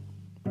guitar.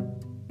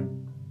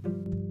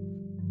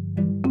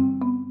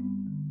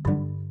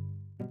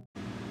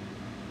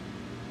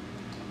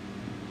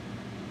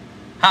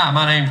 Hi,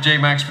 my name's J.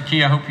 Max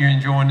Mckee. I hope you're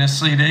enjoying this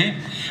CD.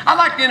 I'd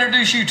like to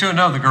introduce you to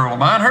another girl of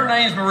mine. Her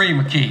name's Marie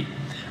Mckee.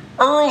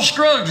 Earl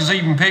Scruggs has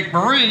even picked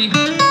Marie.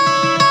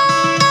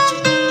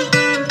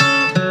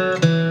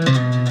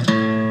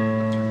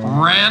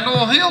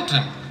 Randall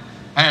Hilton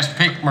has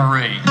picked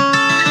Marie.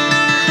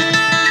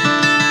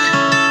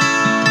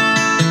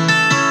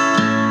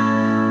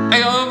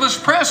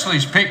 Elvis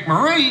Presley's picked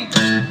Marie.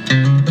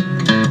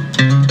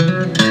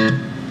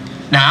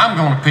 Now I'm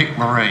going to pick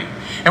Marie.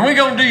 And we're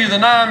going to do you the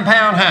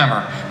 9-pound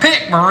hammer.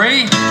 Pick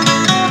Marie.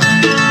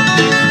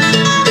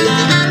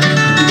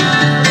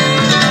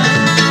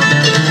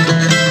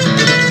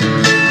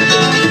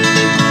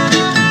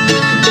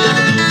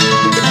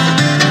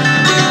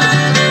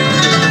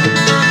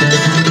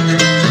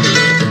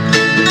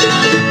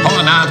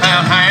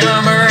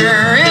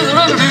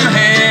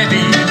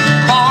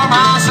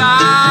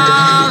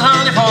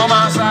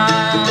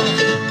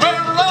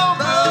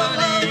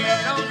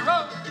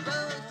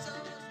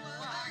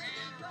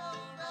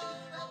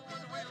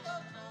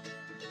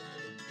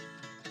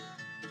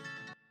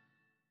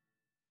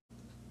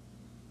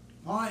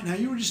 All right, now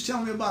you were just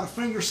telling me about a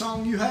finger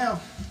song you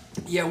have.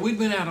 Yeah, we'd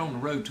been out on the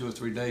road 2 or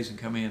 3 days and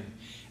come in,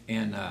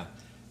 and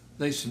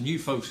there's some new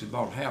folks that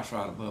bought a house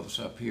right above us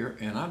up here,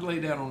 and I'd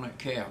laid down on that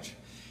couch,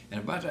 and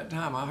about that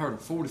time I heard a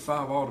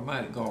 45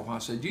 automatic go off. I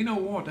said, you know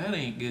what, that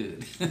ain't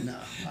good. No.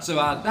 So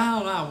I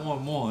dialed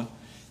 911,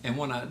 and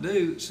when I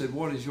do, it said,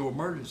 what is your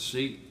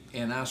emergency?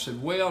 And I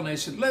said, well, and they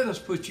said, let us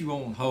put you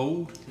on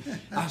hold.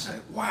 I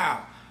said,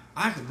 wow,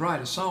 I could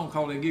write a song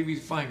called They Give You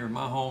the Finger in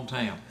my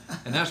hometown,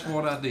 and that's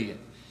what I did.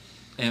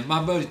 And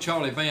my buddy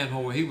Charlie Van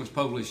Hoy, he was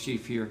police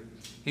chief here.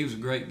 He was a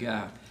great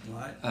guy.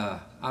 Right.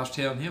 I was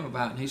telling him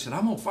about it, and he said,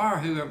 I'm going to fire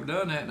whoever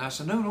done that. And I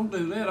said, no, don't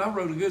do that. I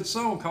wrote a good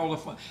song called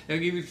They'll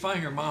Give You the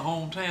Finger in my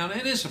hometown.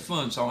 And it's a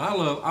fun song.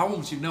 I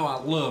want you to know I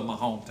love my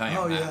hometown.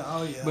 Oh, now. yeah,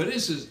 oh, yeah. But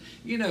this is,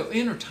 you know,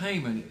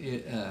 entertainment,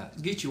 it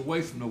gets you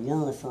away from the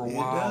world for a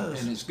while,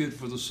 does. and it's good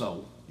for the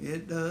soul.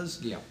 It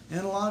does. Yeah.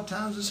 And a lot of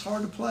times it's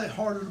harder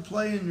to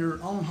play in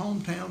your own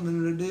hometown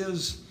than it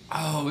is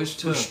It's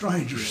for tough.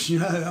 strangers. You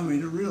know, I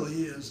mean, it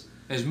really is.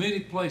 As many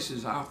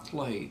places I've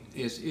played,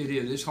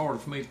 it's harder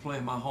for me to play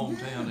in my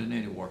hometown than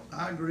anywhere.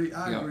 I agree.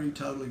 I agree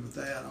totally with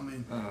that. I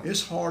mean,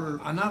 it's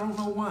harder. And I don't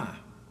know why.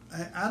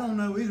 I don't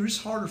know either. It's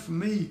harder for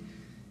me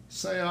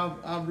say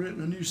I've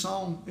written a new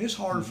song, it's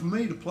harder for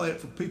me to play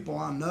it for people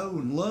I know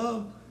and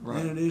love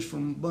than it is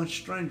from a bunch of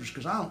strangers,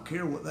 because I don't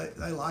care what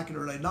they like it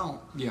or they don't.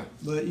 Yeah.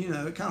 But you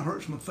know, it kind of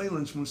hurts my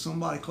feelings when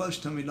somebody close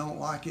to me don't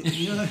like it.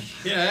 You know.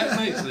 Yeah, that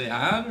makes it.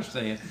 I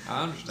understand.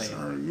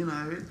 So you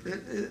know,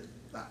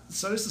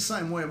 so it's the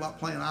same way about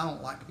playing. I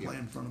don't like to play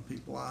in front of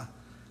people I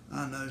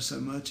know so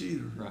much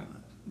either. Right.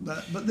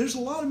 But there's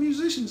a lot of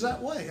musicians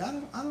that way. I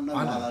don't know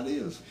why that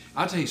is.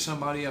 I'll tell you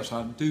somebody else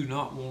I do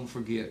not want to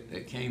forget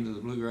that came to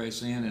the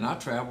Bluegrass Inn, and I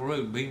traveled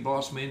road, Bean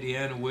Blossom,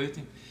 Indiana with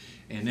him.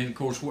 And then, of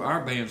course,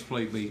 our bands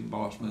played Bean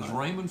Blossom. It's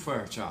Raymond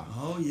Fairchild,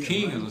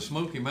 king of the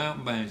Smoky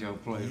Mountain Banjo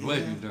players,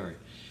 legendary.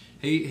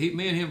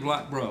 Me and him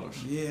like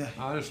brothers. Yeah.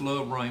 I just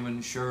love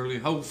Raymond, Shirley,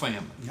 whole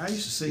family. I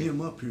used to see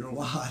him up here a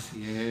lot.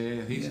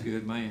 Yeah, he's a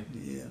good man.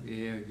 Yeah.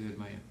 Yeah, good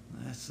man.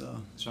 That's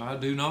So I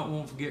do not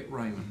want to forget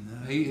Raymond.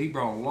 No. He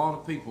brought a lot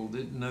of people that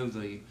didn't know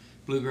the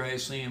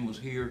Bluegrass Inn was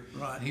here.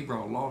 Right. He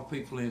brought a lot of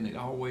people in that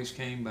always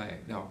came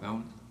back,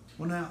 doggone it.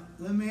 Well, now,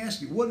 let me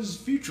ask you, what does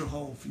the future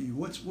hold for you?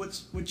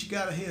 What you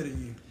got ahead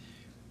of you?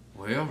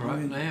 Well,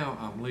 now,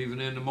 I'm leaving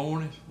in the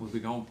morning. We'll be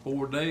gone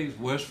 4 days,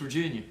 West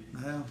Virginia.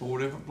 Yeah. 4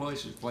 different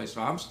places.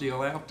 So I'm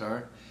still out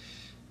there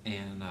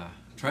and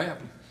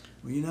traveling.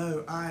 Well, you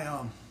know,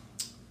 I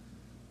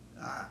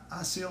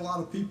see a lot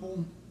of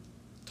people,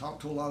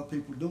 talk to a lot of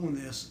people doing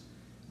this,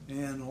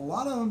 and a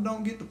lot of them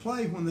don't get to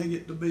play when they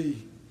get to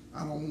be, I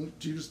don't want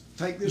you to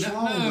take this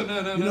wrong,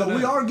 but you know,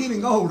 we are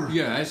getting older.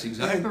 Yeah, that's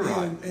exactly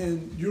right.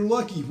 And you're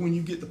lucky when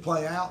you get to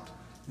play out,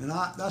 and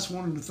that's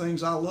one of the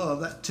things I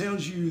love. That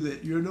tells you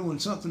that you're doing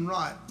something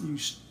right.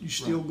 You're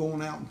still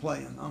going out and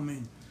playing. I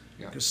mean,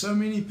 because so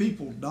many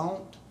people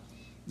don't,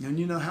 and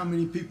you know how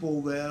many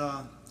people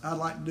that I'd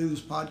like to do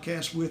this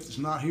podcast with is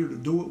not here to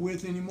do it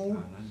with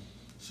anymore.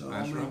 So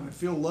that's I right.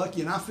 feel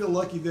lucky, and I feel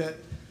lucky that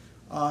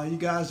you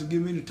guys have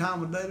given me the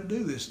time of day to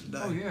do this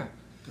today. Oh yeah,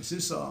 because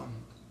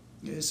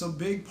it's a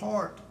big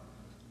part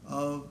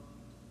of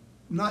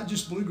not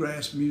just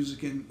bluegrass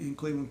music in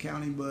Cleveland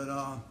County,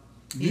 but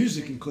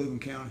music in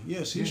Cleveland County.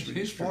 Yes, history.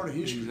 It's part of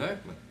history.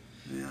 Exactly.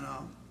 And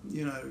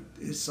you know,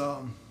 it's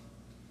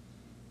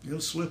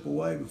it'll slip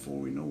away before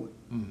we know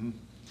it. Mm-hmm.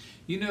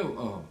 You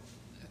know,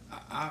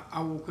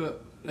 I woke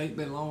up. It ain't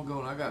been long ago,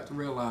 and I got to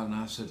realizing.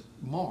 I said,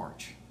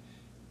 March.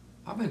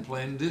 I've been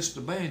playing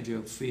the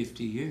banjo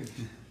 50 years,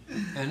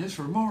 and it's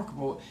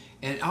remarkable.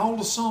 And all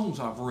the songs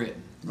I've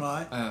written.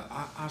 Right.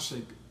 I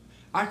said,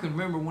 I can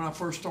remember when I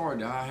first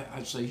started.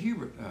 I'd say,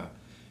 Hubert,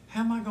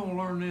 how am I going to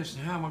learn this,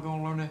 and how am I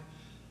going to learn that?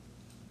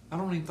 I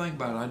don't even think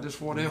about it. I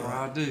just whatever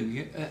I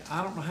do.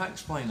 I don't know how to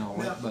explain all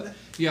that, but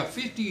yeah,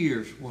 50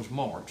 years was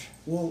March.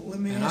 Well, let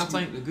me and ask you.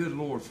 And I thank the good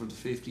Lord for the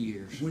 50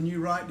 years. When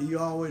you write, do you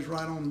always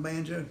write on the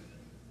banjo?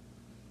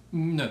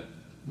 No.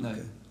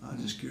 Okay. I'm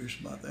just curious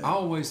about that. I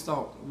always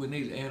thought we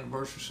needed an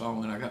anniversary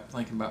song, and I got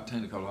thinking about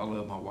Tina because I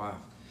love my wife.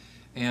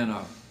 And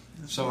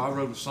so I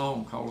wrote a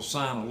song called A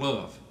Sign of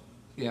Love.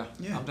 Yeah,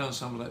 I've done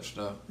some of that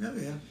stuff.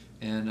 Yeah.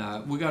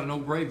 And we got an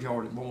old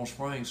graveyard at Bowling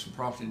Springs, some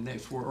property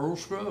next where Earl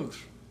Scruggs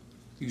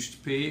used to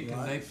pick,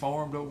 and they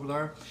farmed over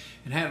there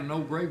and had an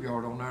old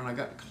graveyard on there, and I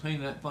got to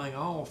clean that thing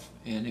off,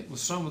 and it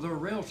was some of their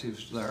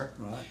relatives there.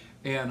 Right.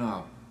 And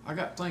I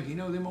got to think, you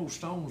know, them old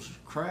stones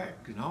crack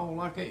and all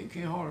like that. You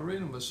can't hardly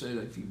read them, but said,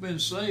 if you've been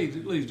saved,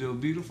 it leads to a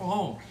beautiful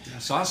home.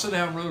 So I sat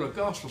down and wrote a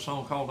gospel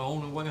song called The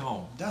Only Way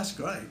Home. That's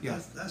great. Yeah,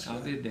 that's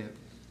great. I did that.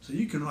 So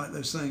you can write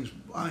those things.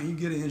 You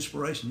get an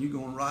inspiration, you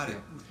go and write it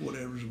with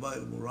whatever's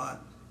available, right?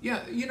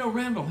 Yeah, you know,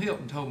 Randall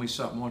Hilton told me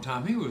something one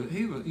time. He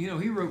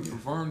wrote for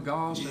Vern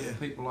Gosling and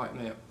people like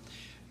that.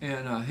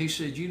 And he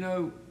said, you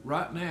know,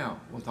 right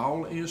now, with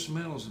all the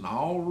instrumentals and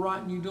all the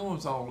writing you're doing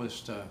with all this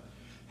stuff,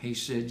 he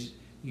said,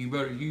 you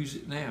better use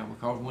it now,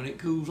 because when it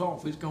cools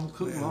off, it's going to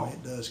cool off.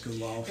 It does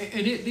cool off.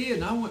 And it did,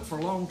 and I went for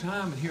a long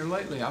time, and here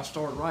lately I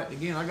started writing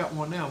again. I got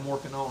one now I'm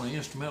working on, an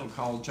instrumental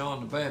called John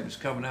the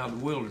Baptist Coming Out of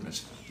the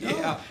Wilderness.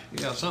 Yeah,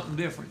 something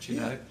different, you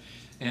know.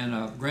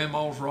 And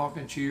Grandma's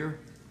Rocking Chair,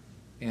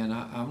 and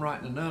I'm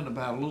writing another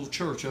about a little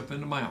church up in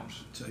the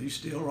mountains. So you're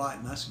still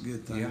writing, that's a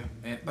good thing.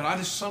 Yeah, but I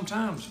just,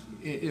 sometimes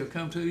it'll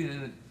come to you,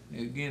 and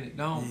again it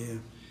don't. Yeah.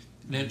 And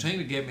then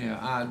Tina gave me an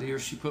idea.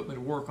 She put me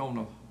to work on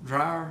the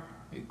dryer.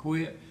 It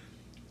quit.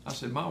 I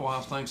said, my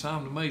wife thinks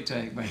I'm the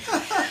Maytag man. So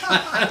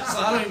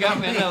I done got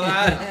me another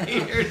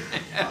idea.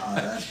 Oh,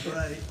 that's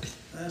great.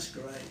 That's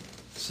great.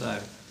 So.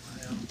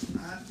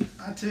 Well,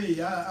 I tell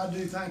you, I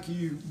do thank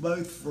you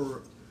both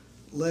for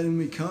letting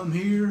me come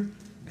here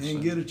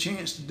and get a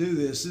chance to do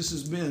this. This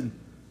has been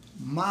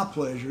my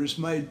pleasure. It's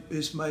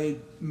made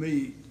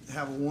me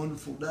have a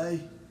wonderful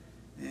day,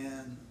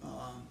 and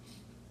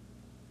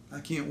I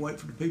can't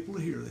wait for the people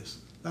to hear this.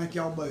 Thank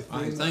y'all both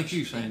very much. Thank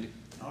you, Sandy.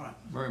 All right.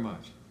 Very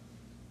much.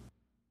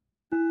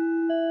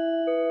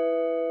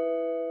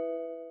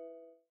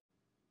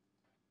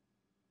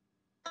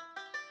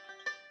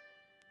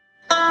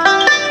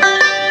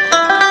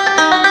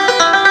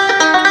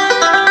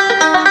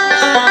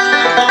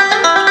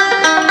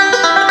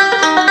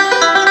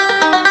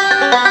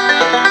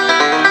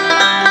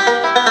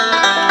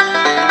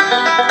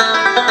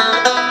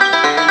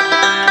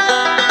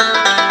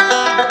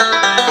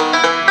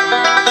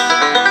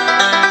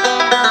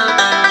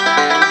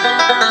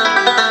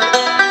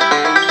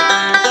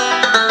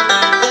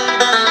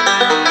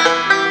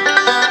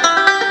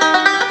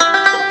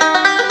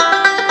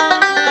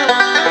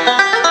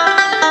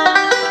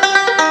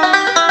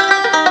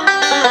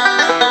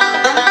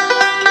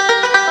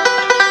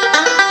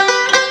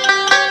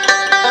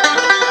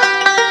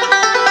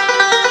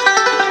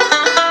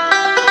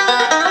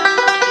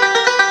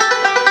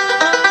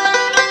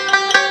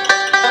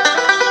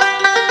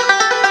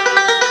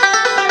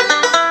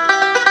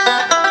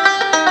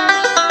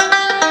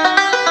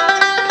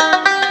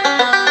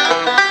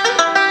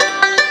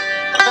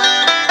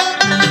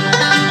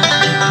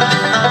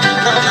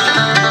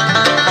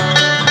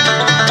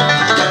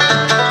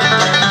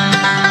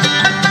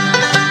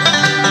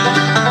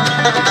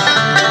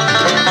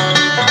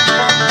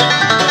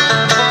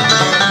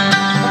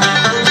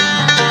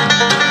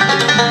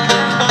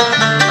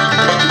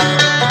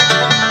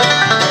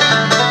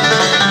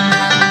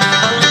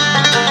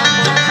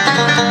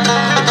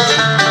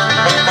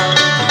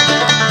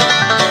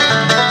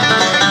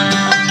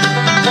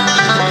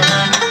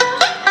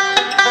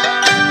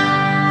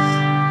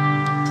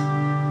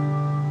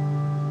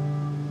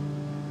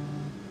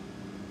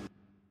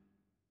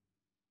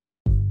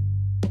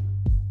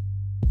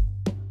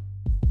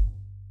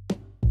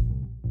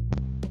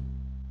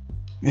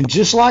 And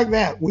just like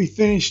that, we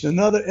finished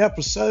another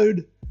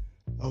episode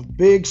of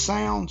Big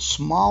Sound,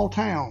 Small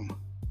Town.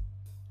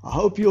 I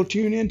hope you'll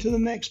tune in to the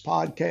next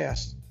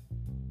podcast.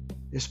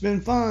 It's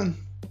been fun.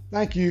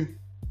 Thank you.